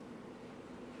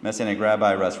Messianic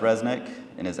Rabbi Russ Resnick,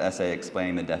 in his essay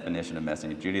explaining the definition of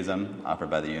Messianic Judaism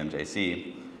offered by the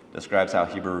UMJC, describes how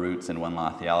Hebrew roots and one law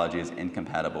theology is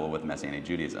incompatible with Messianic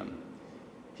Judaism.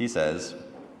 He says,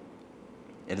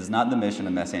 "It is not the mission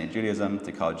of Messianic Judaism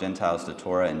to call Gentiles to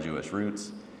Torah and Jewish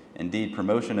roots. Indeed,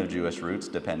 promotion of Jewish roots,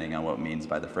 depending on what it means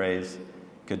by the phrase,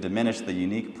 could diminish the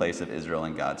unique place of Israel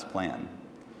in God's plan.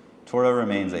 Torah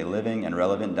remains a living and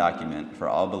relevant document for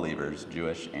all believers,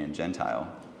 Jewish and Gentile,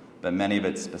 but many of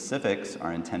its specifics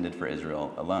are intended for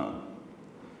Israel alone.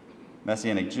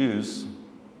 Messianic Jews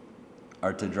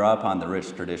are to draw upon the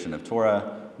rich tradition of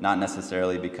Torah, not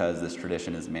necessarily because this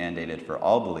tradition is mandated for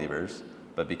all believers,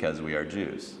 but because we are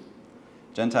Jews.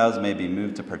 Gentiles may be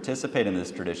moved to participate in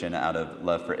this tradition out of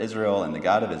love for Israel and the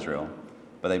God of Israel,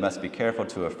 but they must be careful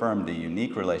to affirm the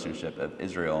unique relationship of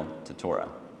Israel to Torah."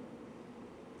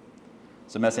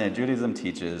 So Messianic Judaism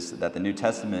teaches that the New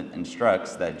Testament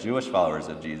instructs that Jewish followers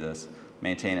of Jesus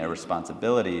maintain a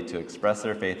responsibility to express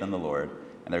their faith in the Lord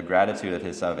and their gratitude of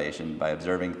his salvation by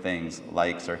observing things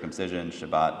like circumcision,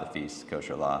 Shabbat, the feast,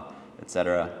 kosher law,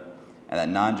 etc., and that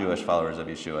non-Jewish followers of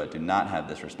Yeshua do not have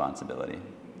this responsibility.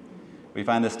 We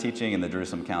find this teaching in the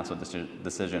Jerusalem Council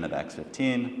decision of Acts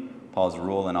 15, Paul's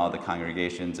rule in all the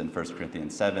congregations in 1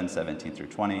 Corinthians 7, 17 through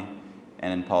 20,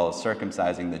 and in Paul's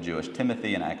circumcising the Jewish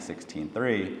Timothy in Acts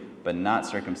 16:3, but not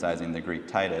circumcising the Greek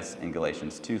Titus in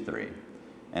Galatians 2:3.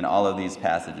 And all of these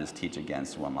passages teach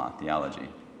against one law theology.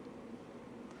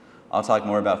 I'll talk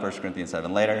more about 1 Corinthians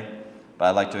 7 later, but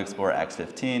I'd like to explore Acts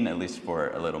 15, at least for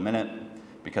a little minute,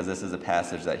 because this is a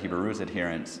passage that Hebrew roots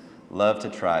adherents love to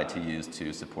try to use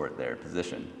to support their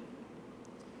position.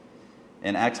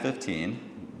 In Acts 15,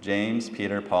 James,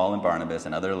 Peter, Paul, and Barnabas,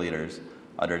 and other leaders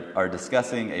are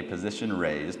discussing a position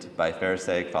raised by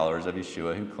Pharisaic followers of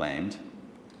Yeshua who claimed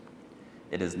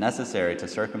it is necessary to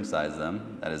circumcise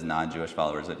them, that is, non-Jewish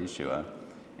followers of Yeshua,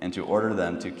 and to order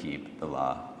them to keep the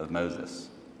law of Moses.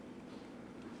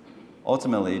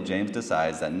 Ultimately, James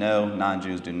decides that no,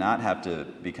 non-Jews do not have to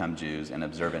become Jews and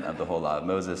observant of the whole law of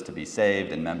Moses to be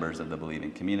saved and members of the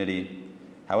believing community.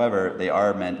 However, they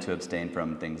are meant to abstain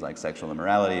from things like sexual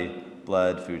immorality,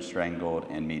 blood, food strangled,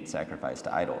 and meat sacrificed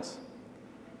to idols.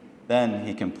 Then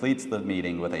he completes the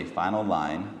meeting with a final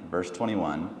line, verse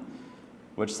 21,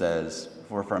 which says,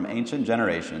 "For from ancient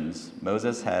generations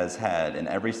Moses has had in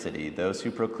every city those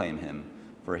who proclaim him,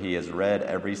 for he is read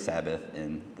every Sabbath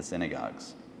in the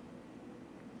synagogues."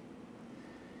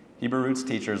 Hebrew roots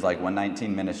teachers like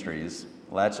 119 Ministries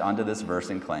latch onto this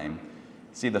verse and claim,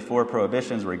 see the 4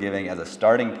 prohibitions we're giving as a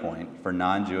starting point for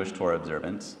non-Jewish Torah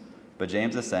observance, but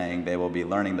James is saying they will be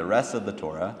learning the rest of the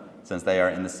Torah since they are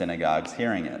in the synagogues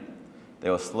hearing it. They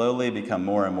will slowly become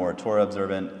more and more Torah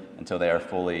observant until they are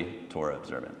fully Torah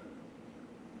observant.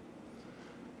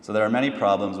 So there are many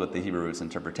problems with the Hebrew roots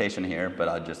interpretation here, but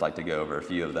I'd just like to go over a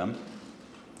few of them.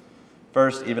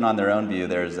 First, even on their own view,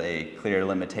 there's a clear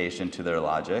limitation to their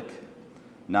logic.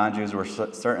 Non-Jews were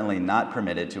certainly not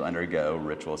permitted to undergo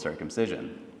ritual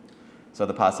circumcision. So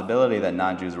the possibility that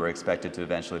non-Jews were expected to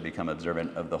eventually become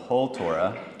observant of the whole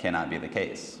Torah cannot be the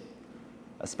case,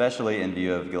 especially in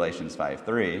view of Galatians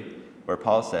 5:3, where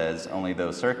Paul says only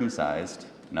those circumcised,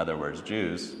 in other words,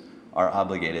 Jews, are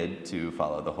obligated to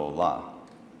follow the whole law.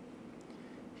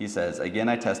 He says, "Again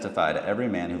I testify to every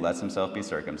man who lets himself be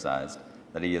circumcised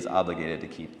that he is obligated to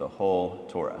keep the whole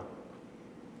Torah."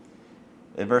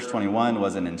 If verse 21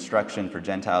 was an instruction for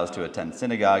Gentiles to attend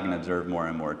synagogue and observe more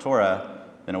and more Torah,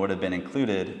 then it would have been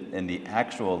included in the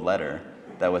actual letter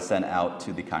that was sent out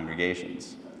to the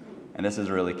congregations. And this is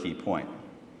a really key point.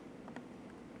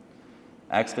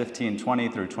 Acts 15:20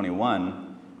 through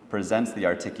 21 presents the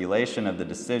articulation of the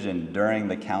decision during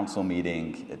the council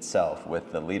meeting itself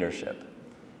with the leadership.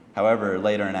 However,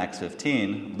 later in Acts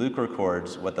 15, Luke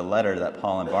records what the letter that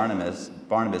Paul and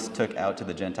Barnabas took out to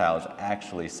the Gentiles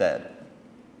actually said.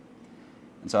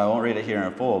 And so I won't read it here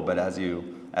in full, but as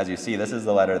you see, this is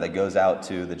the letter that goes out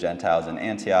to the Gentiles in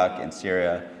Antioch and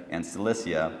Syria and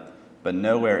Cilicia, but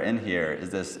nowhere in here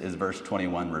is verse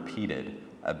 21 repeated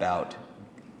about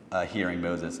hearing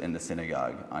Moses in the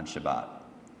synagogue on Shabbat.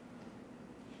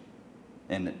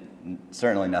 And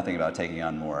certainly nothing about taking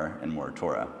on more and more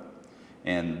Torah.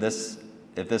 And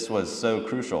if this was so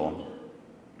crucial,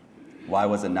 why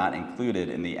was it not included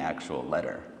in the actual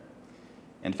letter?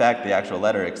 In fact, the actual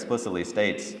letter explicitly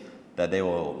states that they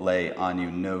will lay on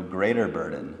you no greater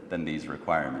burden than these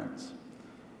requirements.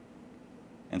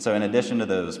 And so in addition to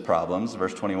those problems,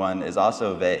 verse 21 is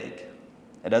also vague.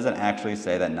 It doesn't actually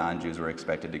say that non-Jews were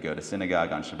expected to go to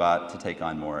synagogue on Shabbat to take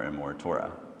on more and more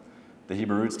Torah. The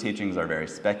Hebrew roots teachings are very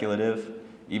speculative,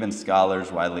 Even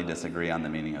scholars widely disagree on the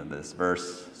meaning of this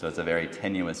verse, so it's a very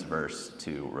tenuous verse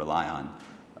to rely on,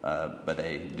 but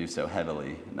they do so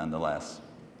heavily nonetheless.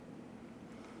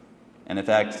 And in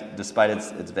fact, despite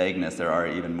its vagueness, there are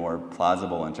even more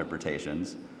plausible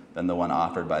interpretations than the one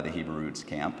offered by the Hebrew Roots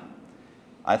camp.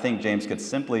 I think James could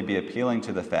simply be appealing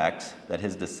to the fact that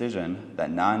his decision that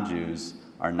non-Jews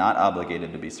are not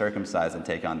obligated to be circumcised and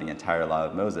take on the entire law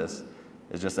of Moses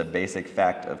is just a basic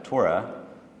fact of Torah,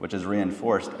 which is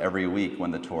reinforced every week when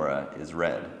the Torah is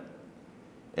read.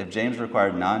 If James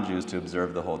required non-Jews to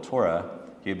observe the whole Torah,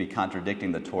 he would be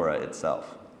contradicting the Torah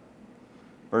itself.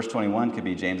 Verse 21 could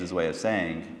be James's way of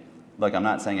saying, look, I'm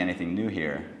not saying anything new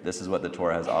here. This is what the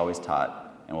Torah has always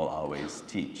taught and will always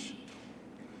teach.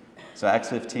 So Acts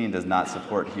 15 does not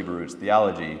support Hebrew Roots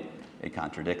theology, it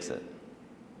contradicts it.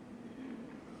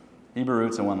 Hebrew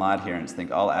Roots and one-law adherents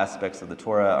think all aspects of the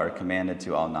Torah are commanded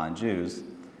to all non-Jews,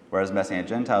 whereas Messianic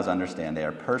Gentiles understand they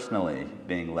are personally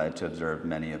being led to observe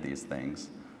many of these things,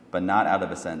 but not out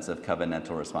of a sense of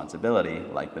covenantal responsibility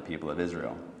like the people of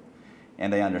Israel.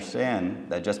 And they understand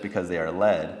that just because they are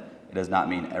led, it does not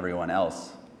mean everyone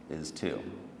else is too.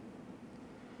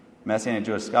 Messianic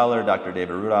Jewish scholar Dr.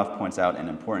 David Rudolph points out an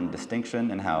important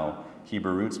distinction in how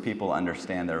Hebrew Roots people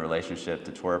understand their relationship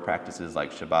to Torah practices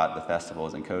like Shabbat, the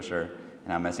festivals, and kosher,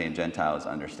 and how Messianic Gentiles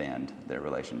understand their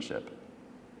relationship.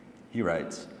 He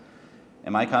writes,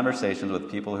 in my conversations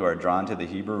with people who are drawn to the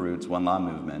Hebrew Roots one-law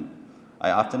movement, I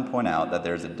often point out that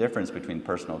there is a difference between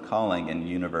personal calling and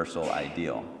universal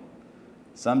ideal.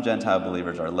 Some Gentile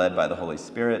believers are led by the Holy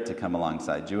Spirit to come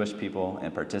alongside Jewish people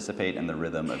and participate in the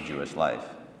rhythm of Jewish life.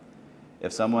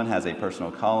 If someone has a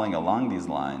personal calling along these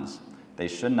lines, they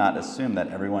should not assume that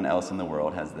everyone else in the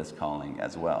world has this calling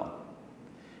as well.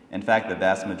 In fact, the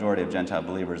vast majority of Gentile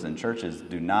believers in churches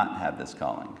do not have this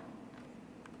calling,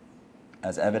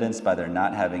 as evidenced by their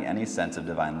not having any sense of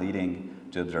divine leading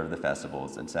to observe the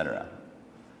festivals, etc.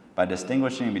 By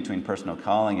distinguishing between personal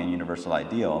calling and universal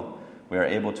ideal, we are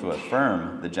able to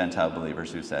affirm the Gentile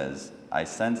believers who says, I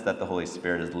sense that the Holy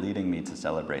Spirit is leading me to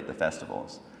celebrate the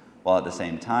festivals, while at the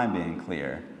same time being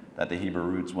clear that the Hebrew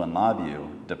Roots one-law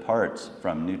view departs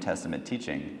from New Testament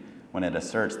teaching when it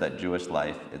asserts that Jewish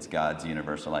life is God's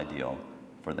universal ideal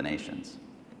for the nations.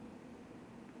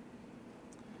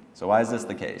 So why is this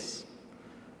the case?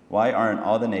 Why aren't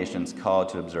all the nations called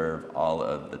to observe all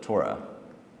of the Torah?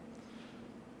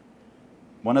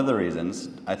 One of the reasons,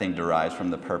 I think, derives from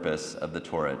the purpose of the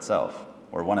Torah itself,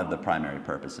 or one of the primary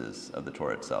purposes of the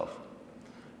Torah itself.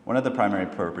 One of the primary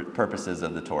purposes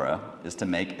of the Torah is to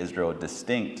make Israel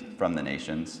distinct from the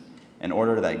nations in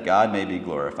order that God may be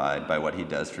glorified by what he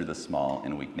does through the small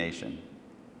and weak nation.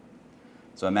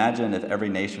 So imagine if every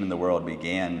nation in the world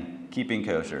began keeping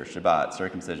kosher, Shabbat,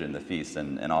 circumcision, the feasts,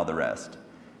 and all the rest.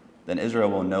 Then Israel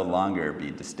will no longer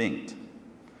be distinct.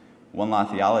 One-law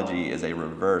theology is a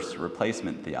reverse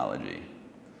replacement theology.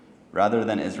 Rather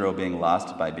than Israel being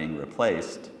lost by being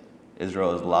replaced,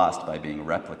 Israel is lost by being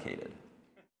replicated.